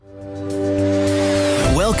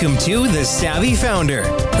Welcome to The Savvy Founder,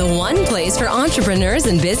 the one place for entrepreneurs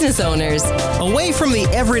and business owners, away from the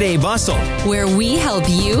everyday bustle, where we help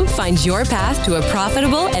you find your path to a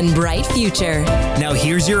profitable and bright future. Now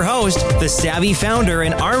here's your host, the Savvy Founder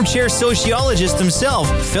and armchair sociologist himself,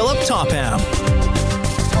 Philip Topham.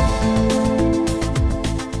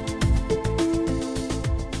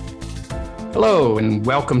 Hello, and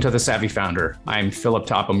welcome to The Savvy Founder. I'm Philip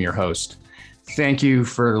Topham, your host. Thank you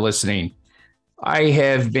for listening. I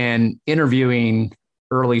have been interviewing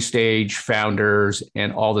early stage founders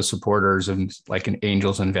and all the supporters and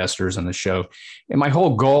angels investors on the show. And my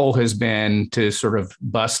whole goal has been to sort of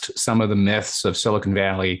bust some of the myths of Silicon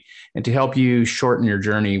Valley and to help you shorten your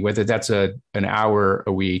journey, whether that's an hour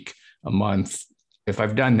a week, a month. If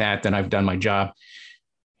I've done that, then I've done my job.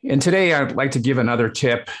 And today I'd like to give another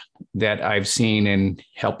tip that I've seen in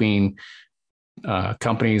helping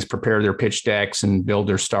companies prepare their pitch decks and build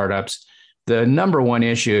their startups. The number one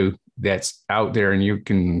issue that's out there, and you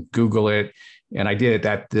can Google it, and I did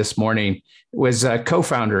that this morning, was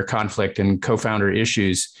co-founder conflict and co-founder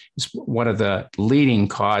issues. It's one of the leading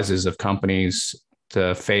causes of companies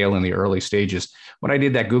to fail in the early stages. When I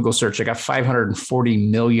did that Google search, I got 540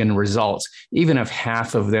 million results, even if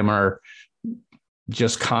half of them are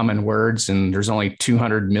just common words, and there's only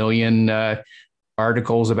 200 million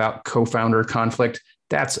articles about co-founder conflict.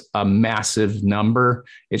 That's a massive number.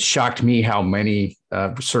 It shocked me how many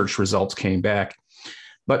search results came back.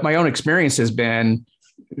 But my own experience has been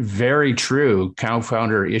very true.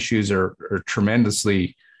 Co-founder issues are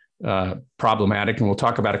tremendously problematic. And we'll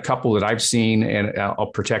talk about a couple that I've seen, and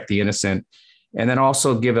I'll protect the innocent. And then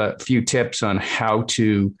also give a few tips on how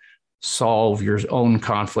to solve your own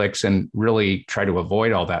conflicts and really try to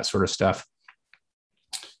avoid all that sort of stuff.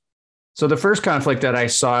 So the first conflict that I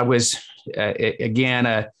saw was, again,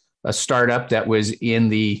 a startup that was in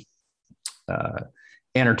the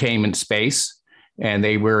entertainment space, and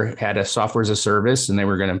they had a software as a service, and they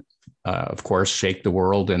were going to, of course, shake the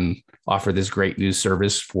world and offer this great new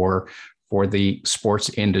service for the sports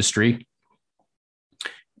industry.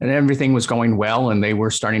 And everything was going well, and they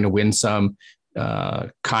were starting to win some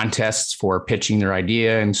contests for pitching their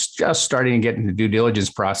idea and just starting to get into the due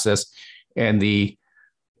diligence process. And the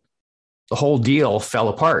whole deal fell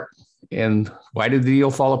apart. And why did the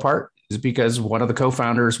deal fall apart? Is because one of the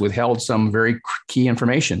co-founders withheld some very key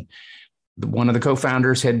information. One of the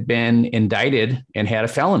co-founders had been indicted and had a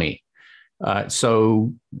felony.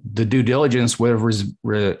 So the due diligence found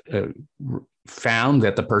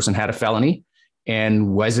that the person had a felony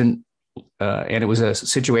and wasn't, and it was a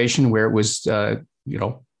situation where it was,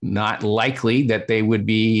 not likely that they would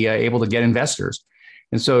be able to get investors.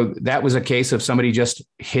 And so that was a case of somebody just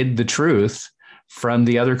hid the truth from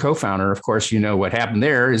the other co-founder. Of course, you know what happened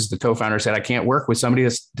there is the co-founder said, I can't work with somebody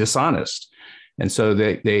that's dishonest. And so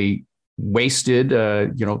they wasted,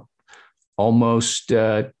 almost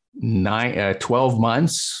 12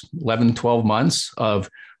 months of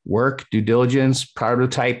work, due diligence,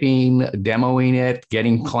 prototyping, demoing it,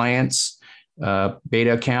 getting clients,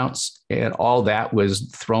 beta accounts, and all that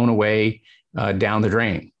was thrown away down the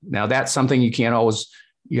drain. Now, that's something you can't always,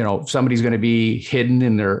 if somebody's going to be hidden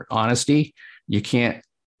in their honesty,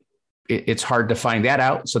 it's hard to find that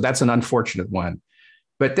out. So that's an unfortunate one.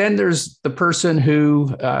 But then there's the person who,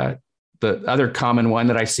 the other common one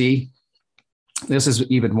that I see, this is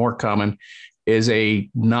even more common, is a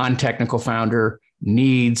non-technical founder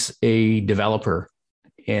needs a developer.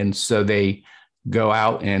 And so they go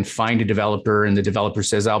out and find a developer, and the developer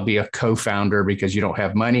says, I'll be a co-founder because you don't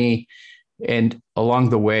have money. And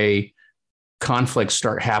along the way, conflicts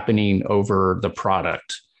start happening over the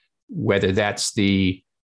product, whether that's the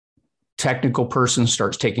technical person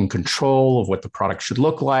starts taking control of what the product should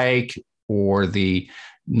look like, or the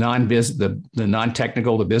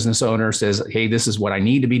non-technical, the business owner says, hey, this is what I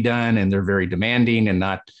need to be done. And they're very demanding and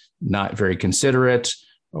not very considerate,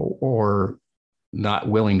 or not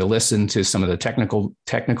willing to listen to some of the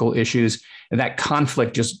technical issues. And that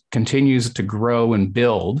conflict just continues to grow and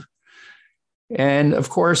build. And of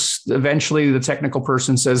course, eventually the technical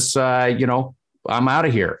person says, I'm out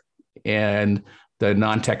of here. And the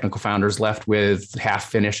non-technical founder is left with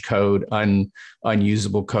half-finished code,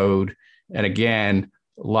 unusable code. And again,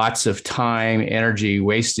 lots of time, energy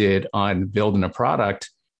wasted on building a product,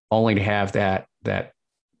 only to have that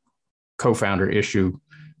co-founder issue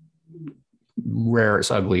rear its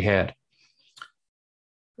ugly head.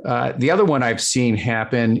 The other one I've seen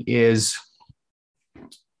happen is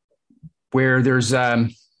where there's,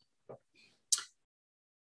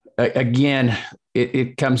 again,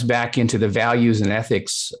 it comes back into the values and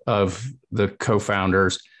ethics of the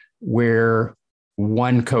co-founders, where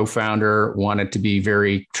one co-founder wanted to be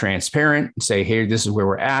very transparent and say, hey, this is where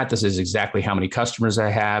we're at. This is exactly how many customers I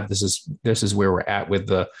have. This is where we're at with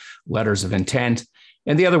the letters of intent.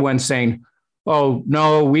 And the other one saying, oh,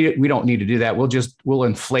 no, we don't need to do that. We'll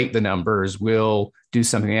inflate the numbers. We'll do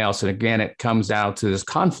something else. And again, it comes out to this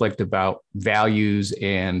conflict about values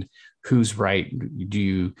and who's right. Do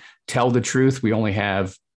you tell the truth? We only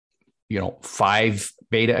have, 5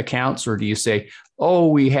 beta accounts, or do you say, oh,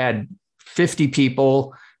 we had 50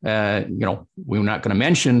 people, we're not going to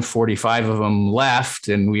mention 45 of them left,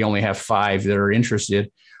 and we only have 5 that are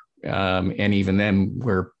interested. And even then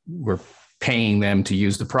we're paying them to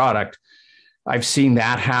use the product. I've seen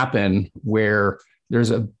that happen where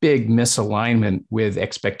there's a big misalignment with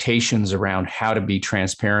expectations around how to be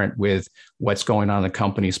transparent with what's going on in the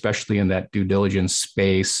company, especially in that due diligence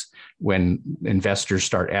space when investors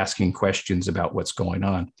start asking questions about what's going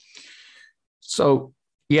on. So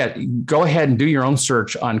yeah, go ahead and do your own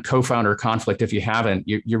search on co-founder conflict. If you haven't,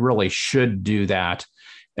 you really should do that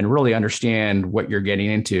and really understand what you're getting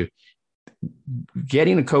into.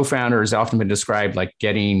 Getting a co-founder has often been described like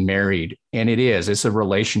getting married, and it's a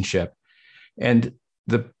relationship. And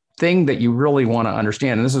the thing that you really want to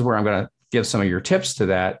understand, and this is where I'm going to give some of your tips to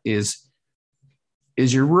that, is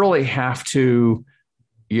you really have to,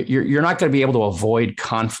 you're not going to be able to avoid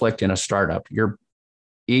conflict in a startup.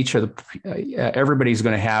 Everybody's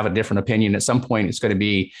going to have a different opinion. At some point, it's going to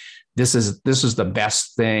be, this is the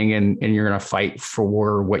best thing, and you're going to fight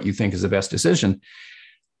for what you think is the best decision.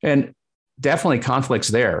 And definitely conflict's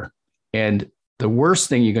there. And the worst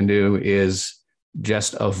thing you can do is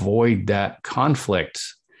just avoid that conflict.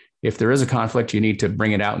 If there is a conflict, you need to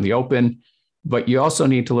bring it out in the open, but you also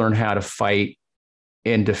need to learn how to fight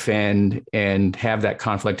and defend and have that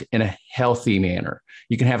conflict in a healthy manner.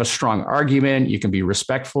 You can have a strong argument, you can be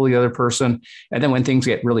respectful of the other person. And then when things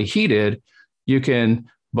get really heated, you can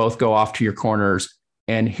both go off to your corners.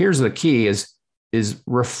 And here's the key is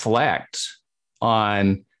reflect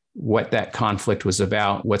on what that conflict was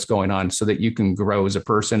about, what's going on, so that you can grow as a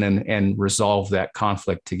person and resolve that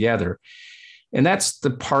conflict together. And that's the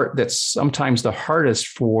part that's sometimes the hardest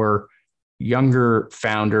for younger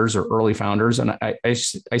founders or early founders. And I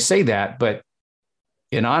say that, but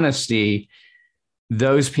in honesty,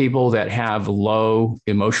 those people that have low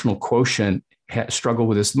emotional quotient struggle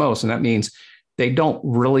with this most. And that means they don't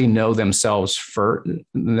really know themselves.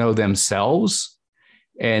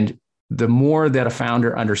 And the more that a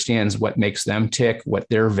founder understands what makes them tick, what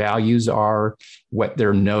their values are, what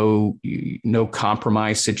their no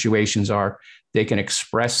compromise situations are, they can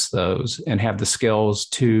express those and have the skills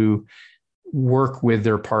to work with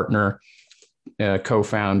their partner,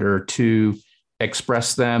 co-founder, to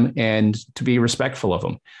express them and to be respectful of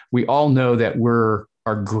them. We all know that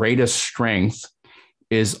our greatest strength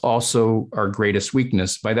is also our greatest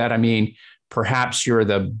weakness. By that, I mean, perhaps you're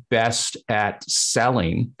the best at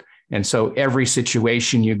selling. And so every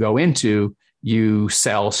situation you go into, you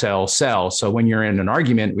sell. So when you're in an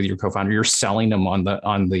argument with your co-founder, you're selling them on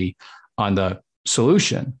the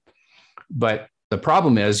solution. But the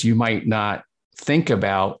problem is you might not think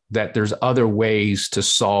about that there's other ways to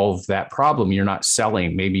solve that problem. You're not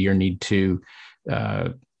selling. Maybe you need to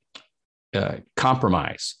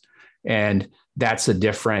compromise. And that's a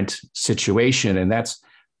different situation. And that's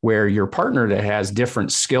where your partner that has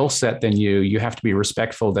different skill set than you have to be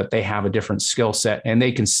respectful that they have a different skill set and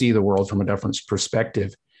they can see the world from a different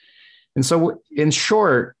perspective. And so in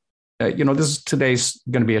short, today's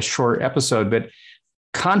going to be a short episode, but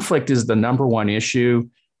conflict is the number one issue,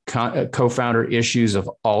 co-founder issues of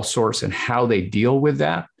all sorts and how they deal with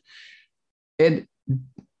that. And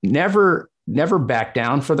never back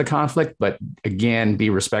down for the conflict, but again, be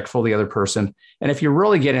respectful of the other person. And if you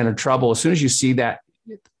really get into trouble, as soon as you see that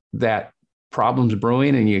problem's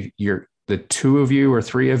brewing and you're the 2 of you or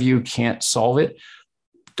 3 of you can't solve it,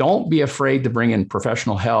 don't be afraid to bring in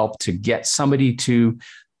professional help, to get somebody to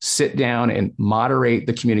sit down and moderate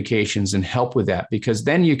the communications and help with that, because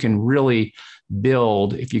then you can really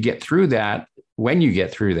build, if you get through that, when you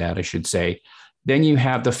get through that, I should say, then you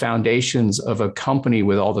have the foundations of a company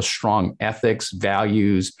with all the strong ethics,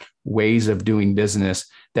 values, ways of doing business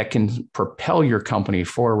that can propel your company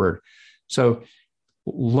forward. So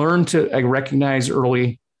learn to recognize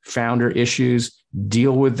early founder issues,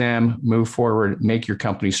 deal with them, move forward, make your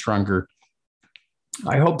company stronger.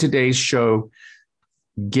 I hope today's show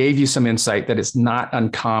gave you some insight that it's not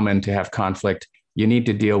uncommon to have conflict. You need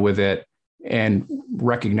to deal with it and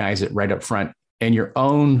recognize it right up front. And your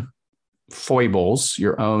own foibles,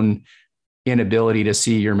 your own inability to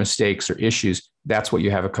see your mistakes or issues, that's what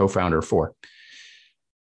you have a co-founder for.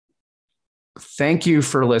 Thank you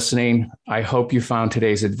for listening. I hope you found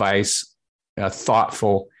today's advice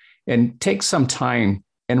thoughtful, and take some time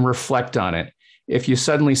and reflect on it. If you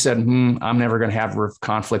suddenly said, I'm never going to have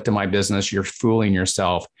conflict in my business, you're fooling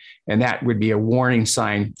yourself. And that would be a warning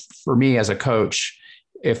sign for me as a coach.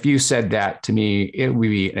 If you said that to me, it would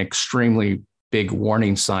be an extremely big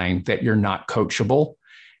warning sign that you're not coachable.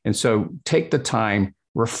 And so take the time,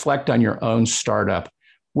 reflect on your own startup.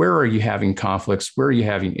 Where are you having conflicts? Where are you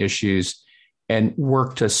having issues? And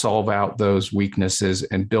work to solve out those weaknesses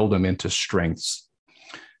and build them into strengths.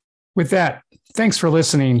 With that, thanks for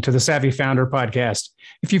listening to the Savvy Founder podcast.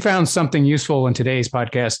 If you found something useful in today's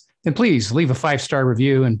podcast, then please leave a 5-star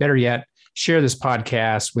review, and better yet, share this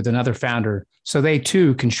podcast with another founder so they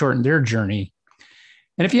too can shorten their journey.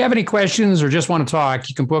 And if you have any questions or just want to talk,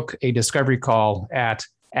 you can book a discovery call at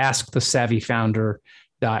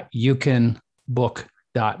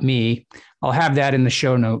askthe.savvyfounder.youcanbook.me. I'll have that in the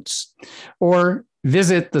show notes. Or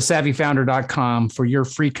visit thesavvyfounder.com for your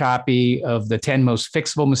free copy of the 10 most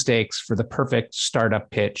fixable mistakes for the perfect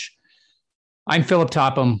startup pitch. I'm Philip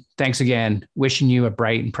Topham. Thanks again. Wishing you a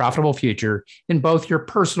bright and profitable future in both your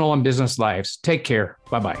personal and business lives. Take care.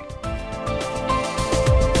 Bye-bye.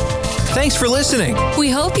 Thanks for listening. We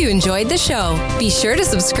hope you enjoyed the show. Be sure to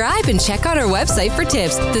subscribe and check out our website for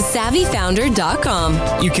tips,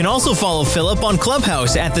 thesavvyfounder.com. You can also follow Philip on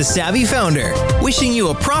Clubhouse at The Savvy Founder. Wishing you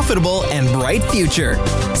a profitable and bright future.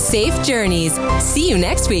 Safe journeys. See you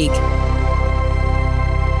next week.